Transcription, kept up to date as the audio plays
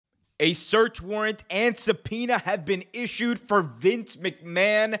A search warrant and subpoena have been issued for Vince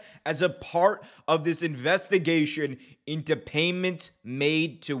McMahon as a part of this investigation into payments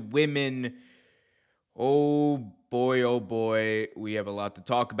made to women. Oh boy, we have a lot to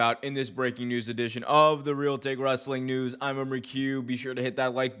talk about in this breaking news edition of the Real Take Wrestling News. I'm Omer. Be sure to hit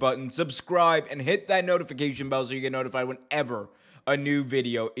that like button, subscribe, and hit that notification bell so you get notified whenever a new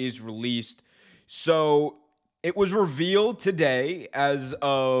video is released. So, it was revealed today, as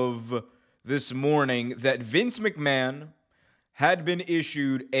of this morning, that Vince McMahon had been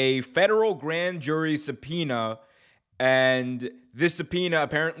issued a federal grand jury subpoena, and this subpoena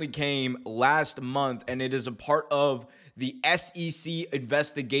apparently came last month, and it is a part of the SEC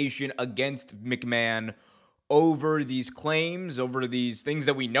investigation against McMahon over these claims, over these things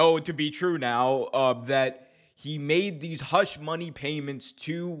that we know to be true now, that he made these hush money payments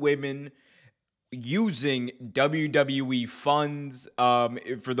to women using WWE funds.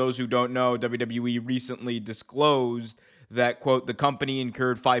 For those who don't know, WWE recently disclosed that, quote, the company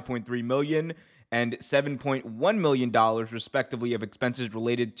incurred $5.3 million and $7.1 million, respectively, of expenses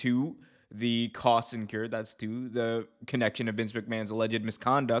related to the costs incurred. That's to the connection of Vince McMahon's alleged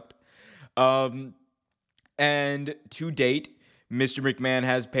misconduct. And to date, Mr. McMahon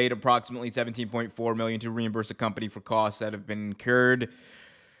has paid approximately $17.4 million to reimburse the company for costs that have been incurred.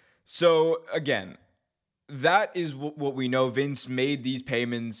 So, again, that is what we know. Vince made these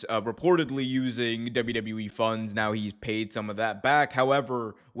payments reportedly using WWE funds. Now he's paid some of that back.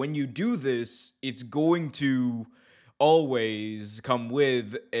 However, when you do this, it's going to always come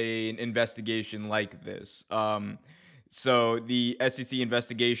with an investigation like this. So the SEC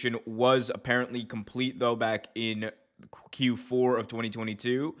investigation was apparently complete, though, back in Q4 of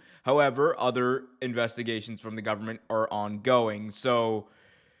 2022. However, other investigations from the government are ongoing. So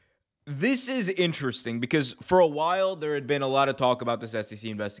this is interesting because for a while there had been a lot of talk about this SEC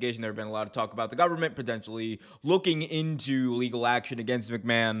investigation. There had been a lot of talk about the government potentially looking into legal action against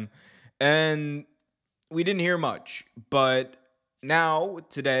McMahon, and we didn't hear much. But now,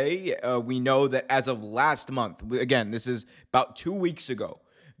 today, we know that as of last month, again, this is about 2 weeks ago,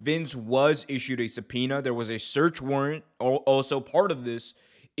 Vince was issued a subpoena. There was a search warrant, also part of this,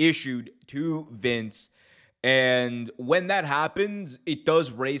 issued to Vince. And when that happens, it does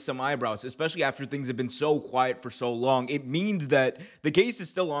raise some eyebrows, especially after things have been so quiet for so long. It means that the case is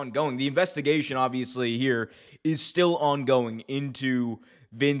still ongoing. The investigation, obviously, here is still ongoing into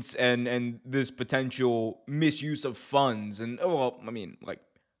Vince and this potential misuse of funds. And, well, I mean, like,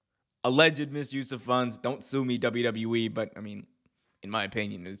 alleged misuse of funds. Don't sue me, WWE, but, I mean, in my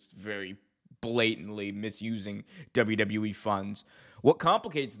opinion, it's very blatantly misusing WWE funds. What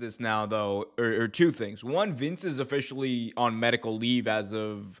complicates this now, though, are two things. One, Vince is officially on medical leave as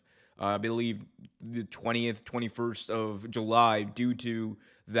of, I believe, the 20th, 21st of July due to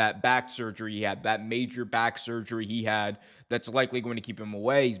that back surgery he had, that major back surgery he had that's likely going to keep him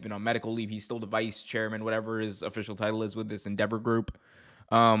away. He's been on medical leave. He's still the vice chairman, whatever his official title is with this Endeavor group.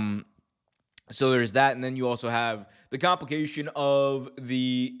 So there's that, and then you also have the complication of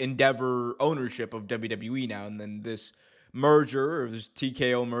the Endeavor ownership of WWE now, and then this merger, or this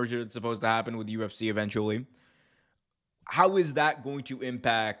TKO merger that's supposed to happen with UFC eventually. How is that going to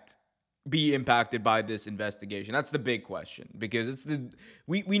be impacted by this investigation? That's the big question, because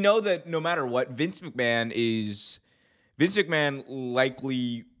we know that no matter what, Vince McMahon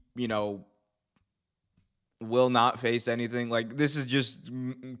likely, will not face anything. Like, this is just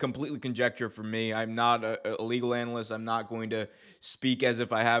completely conjecture for me. I'm not a legal analyst. I'm not going to speak as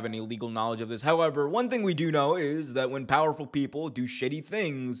if I have any legal knowledge of this. However, one thing we do know is that when powerful people do shitty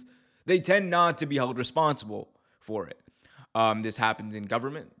things, they tend not to be held responsible for it. This happens in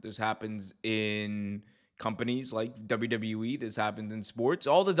government. This happens in companies like WWE. This happens in sports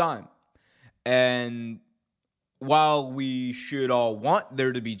all the time. And while we should all want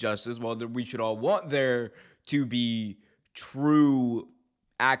there to be justice, while we should all want there to be true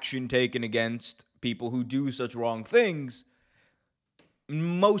action taken against people who do such wrong things,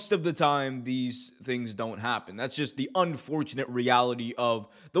 most of the time these things don't happen. That's just the unfortunate reality of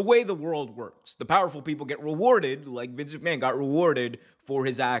the way the world works. The powerful people get rewarded, like Vince McMahon got rewarded for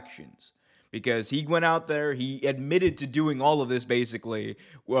his actions, because he went out there, he admitted to doing all of this, basically,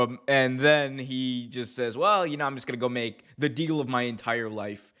 and then he just says, well, I'm just going to go make the deal of my entire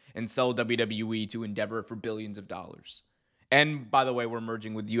life and sell WWE to Endeavor for billions of dollars. And, by the way, we're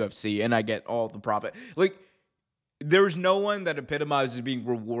merging with UFC, and I get all the profit. Like, there's no one that epitomizes being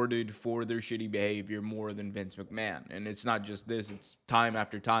rewarded for their shitty behavior more than Vince McMahon. And it's not just this, it's time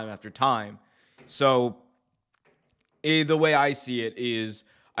after time after time. So, the way I see it is,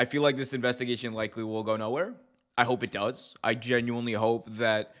 I feel like this investigation likely will go nowhere. I hope it does. I genuinely hope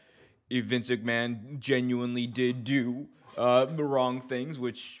that if Vince McMahon genuinely did do the wrong things,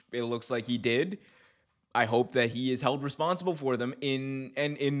 which it looks like he did, I hope that he is held responsible for them in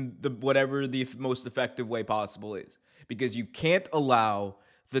the whatever the most effective way possible is, because you can't allow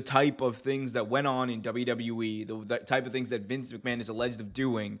the type of things that went on in WWE, the type of things that Vince McMahon is alleged of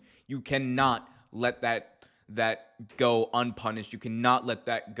doing. You cannot let that go unpunished. You cannot let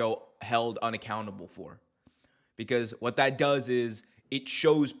that go held unaccountable for, because what that does is it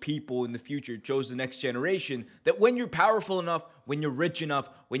shows people in the future, it shows the next generation that when you're powerful enough, when you're rich enough,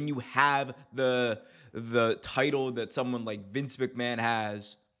 when you have the title that someone like Vince McMahon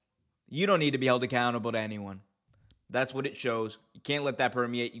has, you don't need to be held accountable to anyone. That's what it shows. You can't let that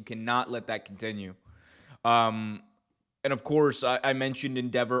permeate. You cannot let that continue. And of course, I mentioned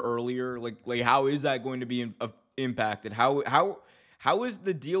Endeavor earlier. Like how is that going to be impacted? How is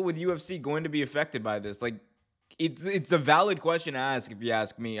the deal with UFC going to be affected by this? Like, it's a valid question to ask if you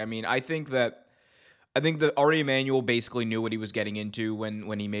ask me. I mean, I think that Ari Emanuel basically knew what he was getting into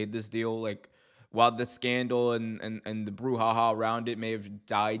when he made this deal. Like, while the scandal and the brouhaha around it may have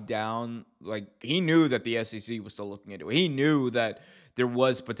died down, like, he knew that the SEC was still looking into it. He knew that there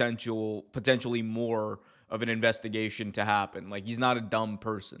was potentially more of an investigation to happen. Like, he's not a dumb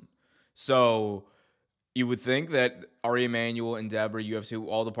person. So you would think that Ari Emanuel, Endeavor, UFC,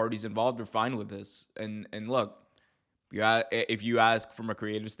 all the parties involved are fine with this. And look, if you ask from a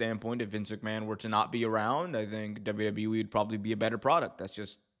creative standpoint, if Vince McMahon were to not be around, I think WWE would probably be a better product. That's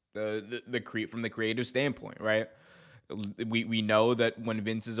just from the creative standpoint, right? We know that when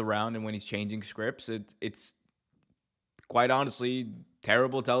Vince is around and when he's changing scripts, it's quite honestly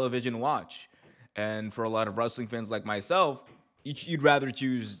terrible television to watch. And for a lot of wrestling fans like myself, you'd rather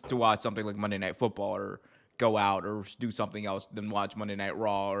choose to watch something like Monday Night Football or go out or do something else than watch Monday Night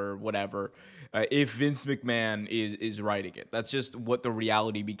Raw or whatever, if Vince McMahon is writing it. That's just what the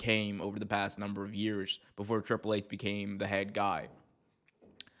reality became over the past number of years before Triple H became the head guy.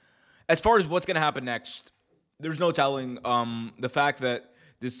 As far as what's going to happen next, there's no telling. The fact that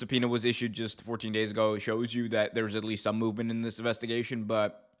this subpoena was issued just 14 days ago shows you that there's at least some movement in this investigation,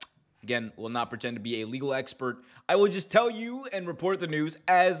 but again, will not pretend to be a legal expert. I will just tell you and report the news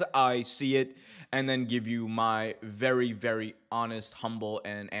as I see it, and then give you my very, very honest, humble,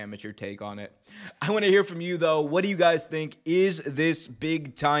 and amateur take on it. I want to hear from you, though. What do you guys think? Is this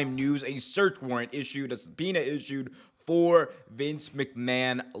big-time news a search warrant issued, a subpoena issued for Vince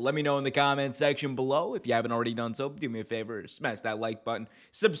McMahon? Let me know in the comment section below. If you haven't already done so, do me a favor, smash that like button,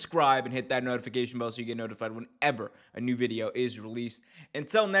 subscribe, and hit that notification bell so you get notified whenever a new video is released.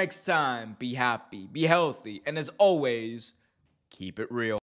 Until next time, be happy, be healthy, and as always, keep it real.